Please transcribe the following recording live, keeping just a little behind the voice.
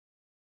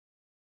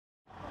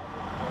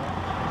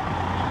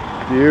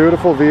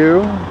Beautiful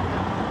view.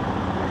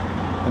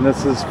 And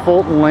this is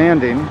Fulton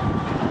Landing.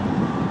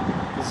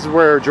 This is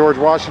where George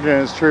Washington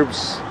and his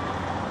troops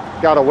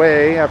got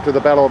away after the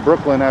Battle of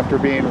Brooklyn after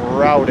being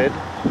routed.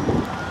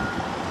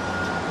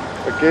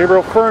 But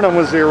Gabriel Fernham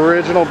was the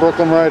original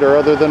Brooklyn writer,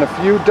 other than a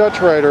few Dutch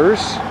writers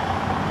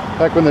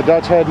back when the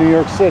Dutch had New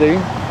York City.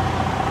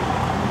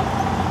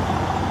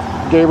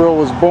 Gabriel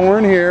was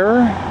born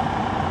here.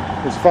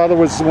 His father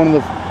was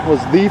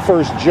the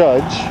first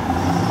judge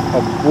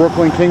of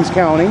Brooklyn, Kings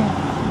County.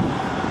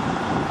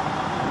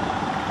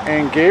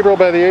 And Gabriel,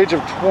 by the age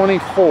of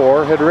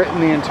 24, had written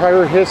the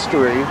entire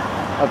history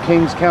of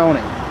Kings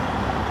County.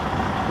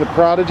 The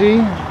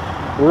prodigy,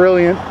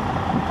 brilliant,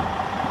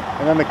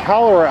 and then the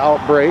cholera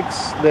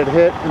outbreaks that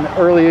hit in the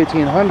early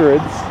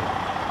 1800s.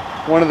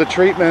 One of the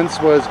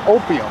treatments was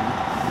opium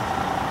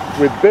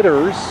with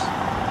bitters,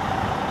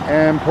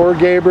 and poor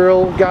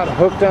Gabriel got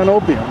hooked on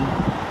opium.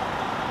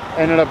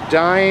 Ended up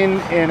dying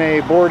in a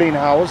boarding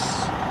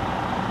house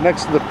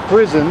next to the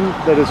prison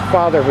that his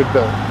father had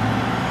built.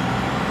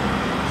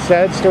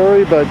 Sad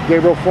story, but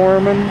Gabriel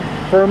Furman,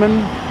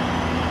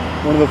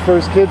 one of the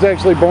first kids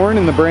actually born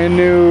in the brand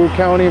new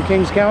county of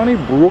Kings County,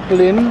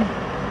 Brooklyn,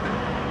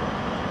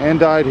 and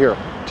died here,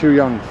 too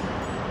young.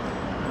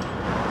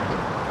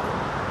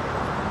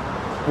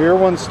 Here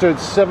once stood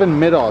 7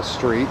 Middaw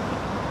Street.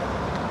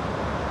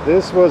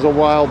 This was a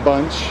wild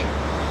bunch.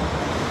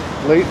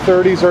 Late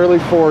 30s, early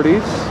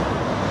 40s.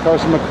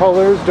 Carson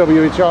McCullers,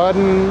 W.H.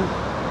 Auden,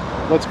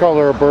 let's call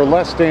her a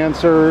burlesque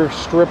dancer,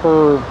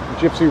 stripper,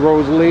 Gypsy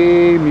Rose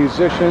Lee,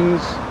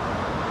 musicians.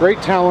 Great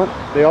talent.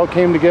 They all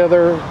came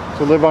together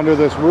to live under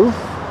this roof.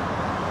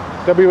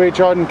 W.H.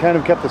 Auden kind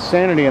of kept the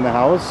sanity in the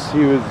house. He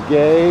was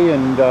gay,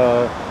 and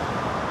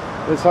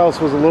this house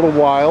was a little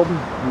wild.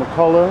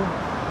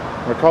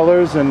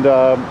 McCullers and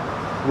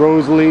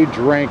Rose Lee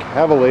drank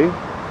heavily.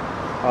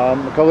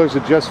 McCullers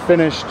had just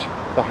finished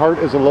The Heart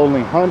is a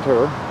Lonely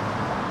Hunter,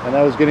 and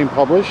that was getting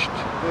published.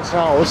 This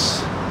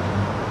house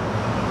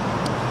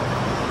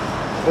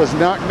was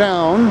knocked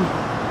down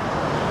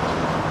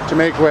to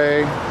make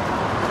way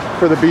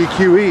for the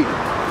BQE.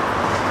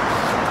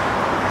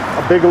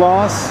 A big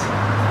loss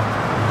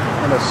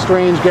and a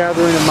strange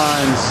gathering of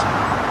minds.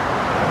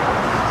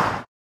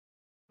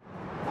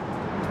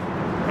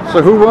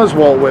 So who was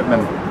Walt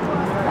Whitman?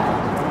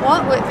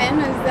 Walt Whitman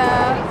is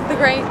the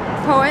great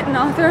poet and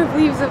author of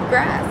Leaves of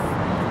Grass.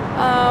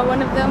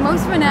 One of the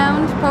most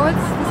renowned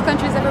poets this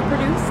country's ever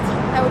produced,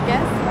 I would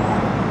guess.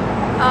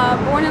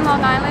 Born in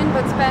Long Island,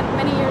 but spent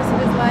many years of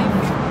his life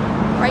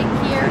right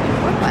here in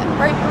Brooklyn,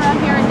 right around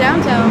here in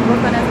downtown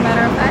Brooklyn, as a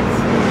matter of fact.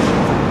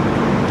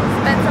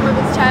 Spent some of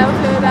his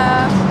childhood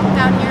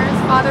down here.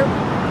 His father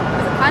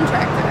was a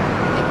contractor.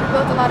 He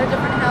built a lot of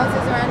different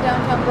houses around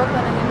downtown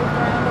Brooklyn, and he moved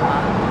around a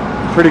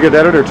lot. Pretty good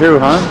editor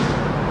too, huh?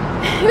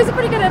 He was a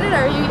pretty good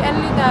editor. He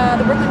edited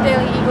the Brooklyn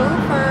Daily Eagle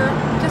for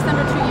just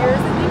under 2 years,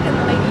 I think, in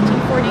the late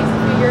 1840s, a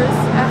few years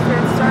after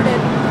it started.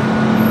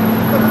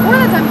 But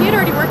before that time, he had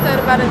already worked at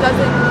about a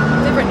dozen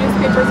different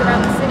newspapers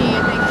around the city,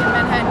 I think, in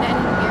Manhattan and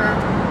here,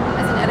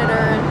 as an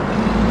editor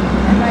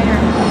and writer.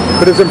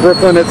 But isn't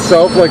Brooklyn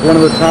itself like one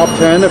of the top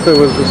 10 if it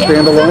was a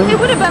standalone? It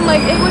would have been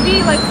like, it would be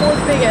like 4th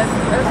biggest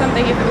or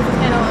something if it was a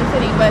standalone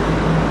city, but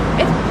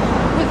it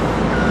was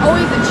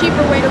always a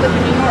cheaper way to live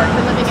in New York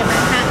than living in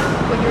Manhattan,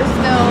 but you're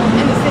still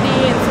in the city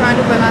and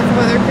surrounded by lots of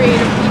other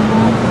creative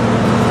people.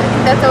 I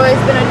think that's always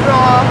been a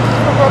draw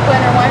for Brooklyn,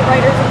 or why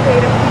writers and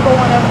creative people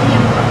want to be in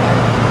Brooklyn.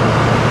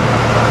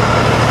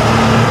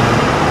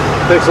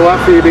 Thanks a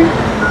lot, Phoebe. You're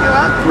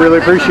welcome. Really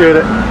appreciate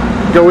it.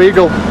 Go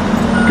Eagle.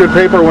 Good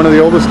paper, one of the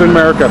oldest in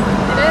America. It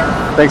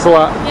is. Thanks a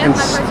lot. Yeah, and my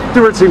pleasure.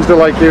 Stuart seems to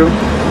like you.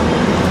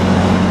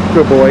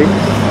 Good boy.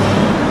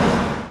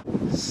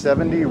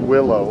 70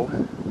 Willow,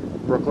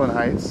 Brooklyn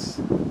Heights.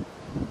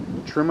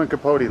 Truman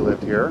Capote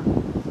lived here.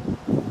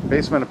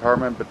 Basement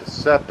apartment, but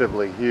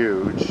deceptively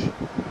huge.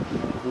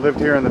 Lived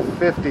here in the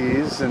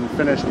 50s and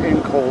finished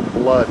In Cold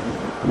Blood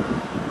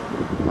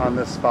on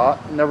this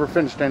spot. Never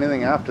finished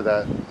anything after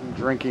that.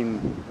 Drinking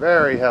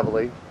very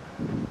heavily,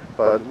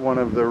 but one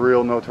of the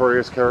real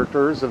notorious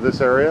characters of this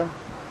area.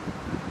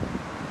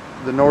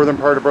 The northern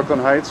part of Brooklyn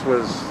Heights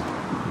was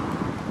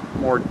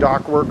more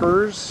dock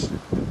workers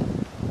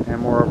and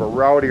more of a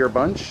rowdier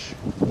bunch.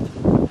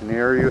 And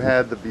here you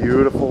had the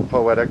beautiful,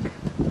 poetic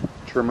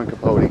Truman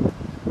Capote.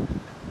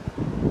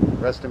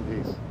 Rest in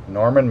peace.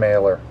 Norman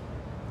Mailer.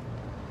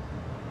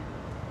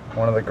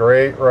 One of the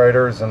great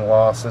writers and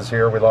losses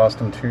here. We lost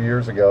him 2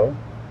 years ago.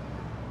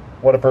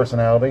 What a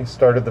personality.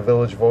 Started the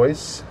Village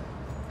Voice.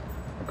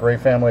 A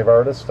great family of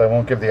artists. I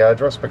won't give the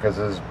address because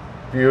his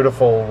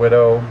beautiful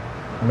widow,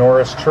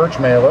 Norris Church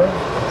Mailer,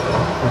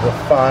 who's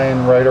a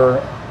fine writer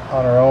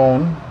on her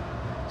own,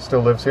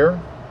 still lives here.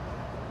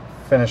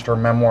 Finished her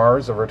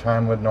memoirs of her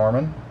time with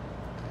Norman.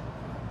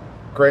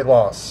 Great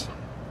loss.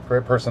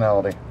 Great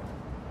personality.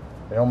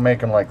 They don't make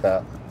them like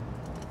that.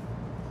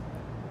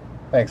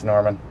 Thanks,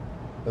 Norman.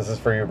 This is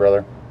for you,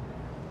 brother.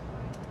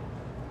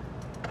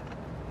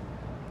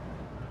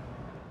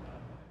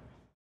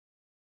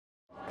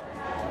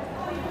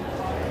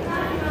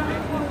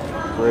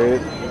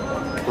 Great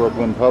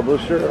Brooklyn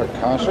publisher,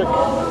 Akashic.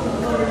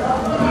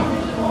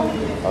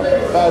 A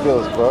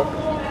fabulous book.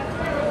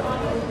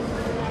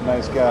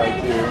 Nice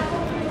guy too.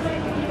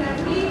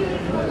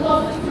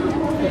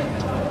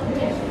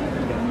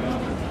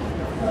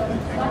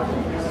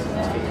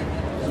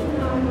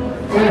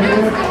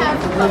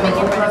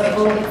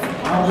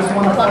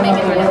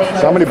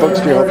 So how many books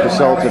do you hope to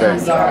sell today?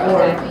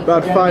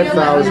 About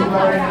 5,000.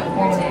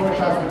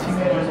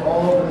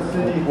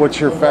 What's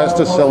your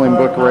fastest selling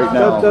book right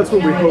now? That's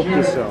what we hope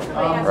to sell.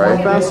 Right. Our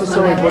fastest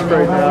selling book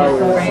right now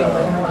is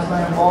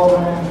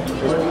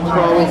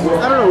probably,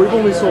 I don't know, we've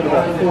only sold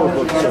about 4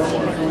 books so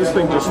far. This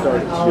thing just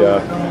started. Yeah.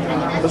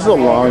 This is a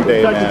long day,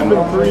 In fact, man. it's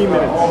been 3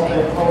 minutes.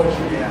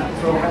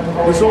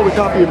 We sold a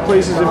copy of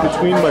Places in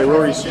Between by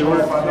Rory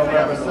Stewart.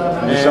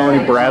 Did you sell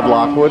any Brad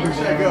Lockwood?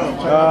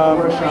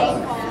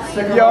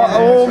 Yeah,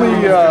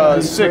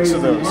 only 6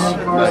 of those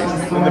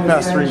in the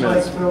past 3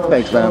 minutes.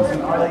 Thanks, man.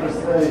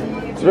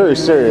 It's very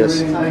serious.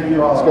 This guy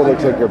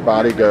looks like your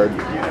bodyguard.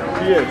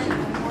 He is.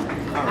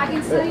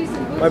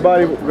 My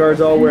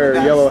bodyguards all wear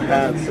yellow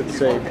hats that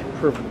say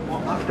Provence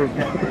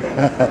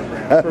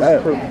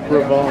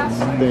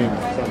thing.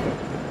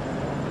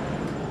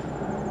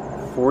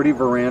 40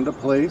 Veranda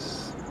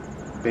Place,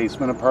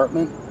 basement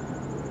apartment.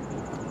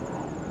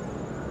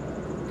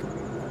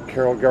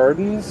 Carroll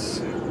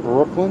Gardens,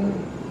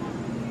 Brooklyn.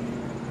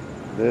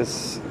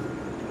 This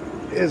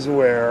is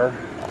where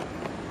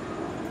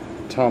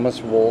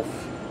Thomas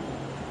Wolfe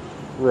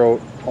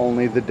wrote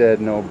Only the Dead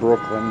Know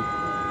Brooklyn.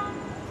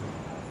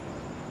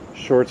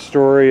 Short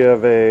story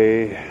of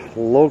a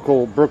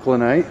local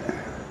Brooklynite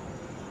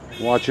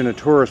watching a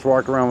tourist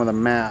walk around with a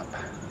map,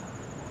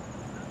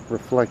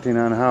 reflecting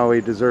on how he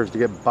deserves to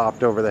get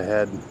bopped over the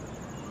head.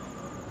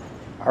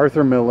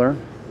 Arthur Miller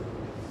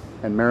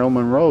and Marilyn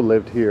Monroe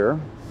lived here.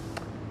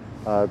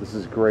 This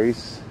is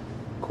Grace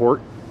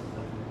Court.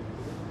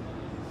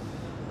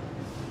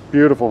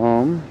 Beautiful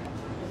home.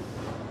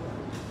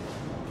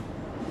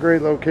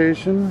 Great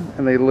location.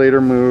 And they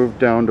later moved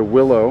down to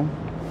Willow.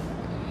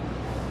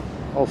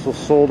 Also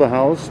sold a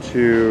house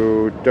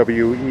to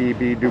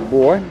W.E.B. Du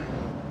Bois.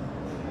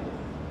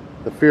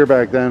 The fear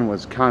back then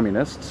was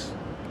communists.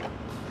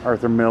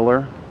 Arthur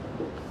Miller,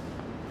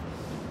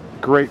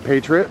 great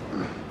patriot.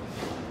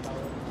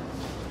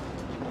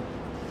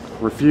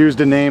 Refused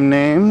to name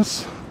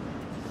names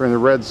during the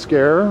Red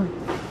Scare.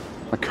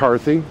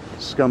 McCarthy,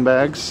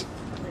 scumbags.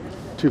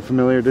 Too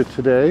familiar to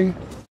today.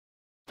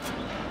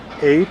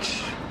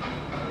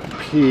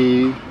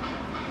 H.P.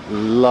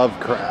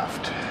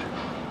 Lovecraft.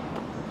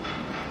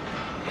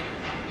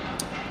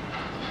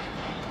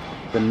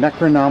 The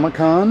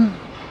Necronomicon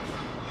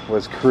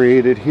was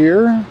created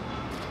here.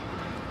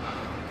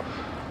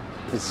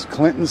 This is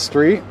Clinton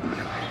Street.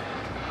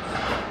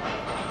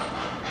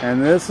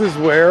 And this is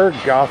where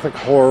Gothic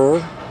horror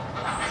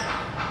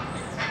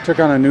took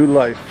on a new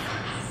life.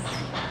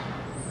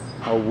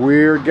 A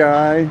weird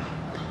guy.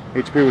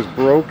 H.P. was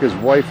broke, his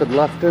wife had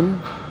left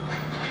him.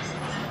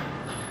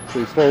 So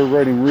he started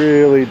writing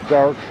really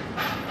dark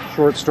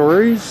short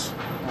stories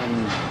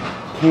on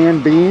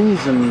canned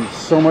beans and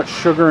so much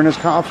sugar in his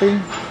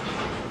coffee.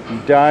 He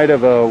died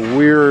of a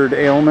weird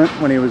ailment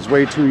when he was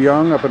way too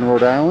young up in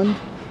Rhode Island.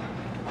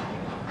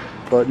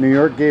 But New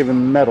York gave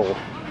him metal.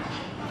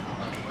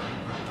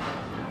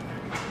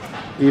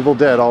 Evil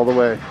Dead all the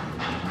way.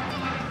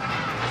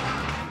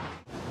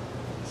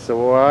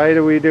 So why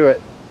do we do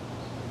it?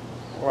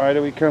 Why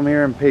do we come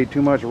here and pay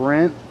too much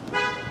rent?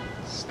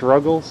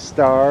 Struggle,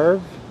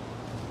 starve,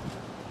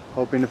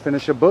 hoping to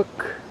finish a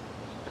book?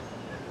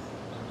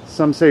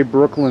 Some say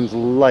Brooklyn's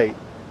light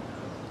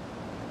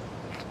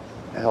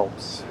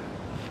helps.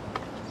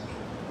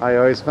 I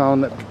always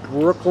found that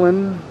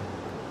Brooklyn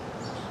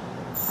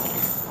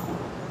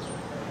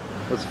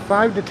was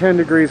 5 to 10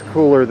 degrees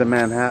cooler than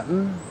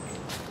Manhattan.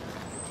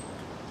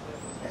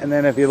 And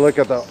then if you look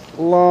at the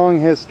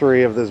long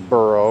history of this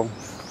borough,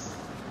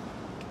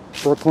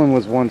 Brooklyn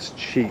was once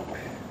cheap.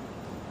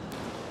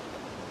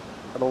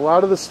 But a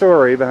lot of the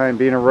story behind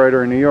being a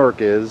writer in New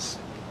York is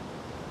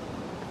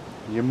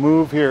you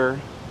move here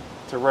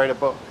to write a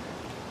book,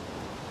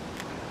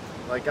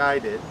 like I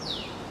did.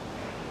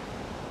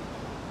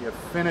 You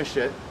finish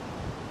it,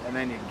 and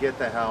then you get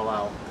the hell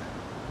out.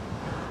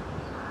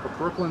 But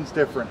Brooklyn's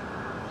different,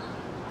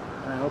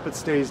 and I hope it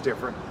stays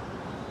different.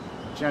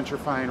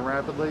 Gentrifying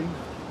rapidly.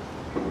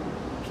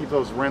 Keep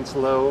those rents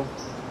low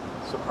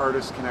so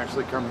artists can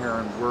actually come here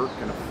and work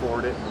and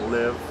afford it and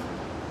live,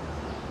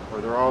 or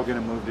they're all going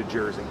to move to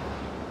Jersey.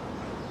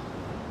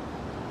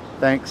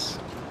 Thanks.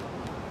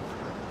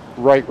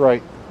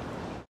 Right.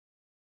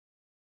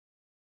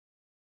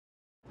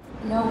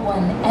 No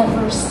one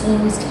ever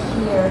seems to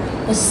hear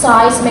the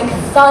seismic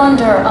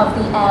thunder of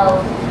the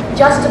L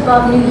just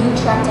above New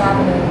Utrecht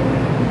Avenue.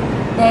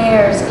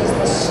 Theirs is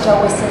the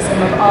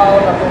stoicism of all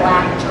the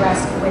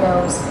black-dressed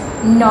widows,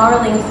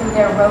 gnarling through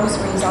their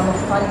rosaries on the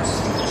front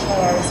stoop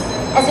chairs,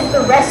 as if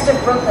the rest of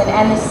Brooklyn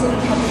and the city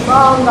had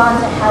long gone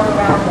to hell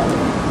around them,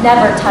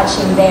 never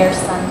touching their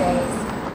Sunday.